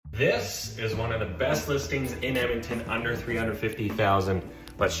This is one of the best listings in Edmonton, under 350,000.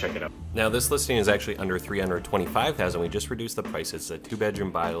 Let's check it out. Now this listing is actually under 325,000. We just reduced the price. It's a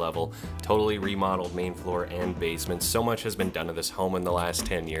 2-bedroom bi-level, totally remodeled main floor and basement. So much has been done to this home in the last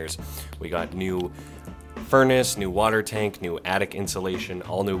 10 years. We got new furnace, new water tank, new attic insulation,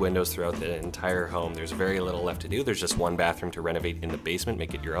 all new windows throughout the entire home. There's very little left to do. There's just one bathroom to renovate in the basement,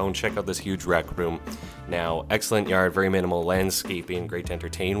 make it your own. Check out this huge rec room. Now, excellent yard, very minimal landscaping, great to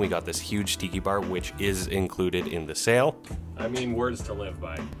entertain. We got this huge tiki bar, which is included in the sale. I mean, words to live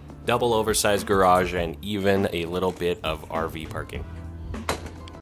by. Double oversized garage and even a little bit of RV parking.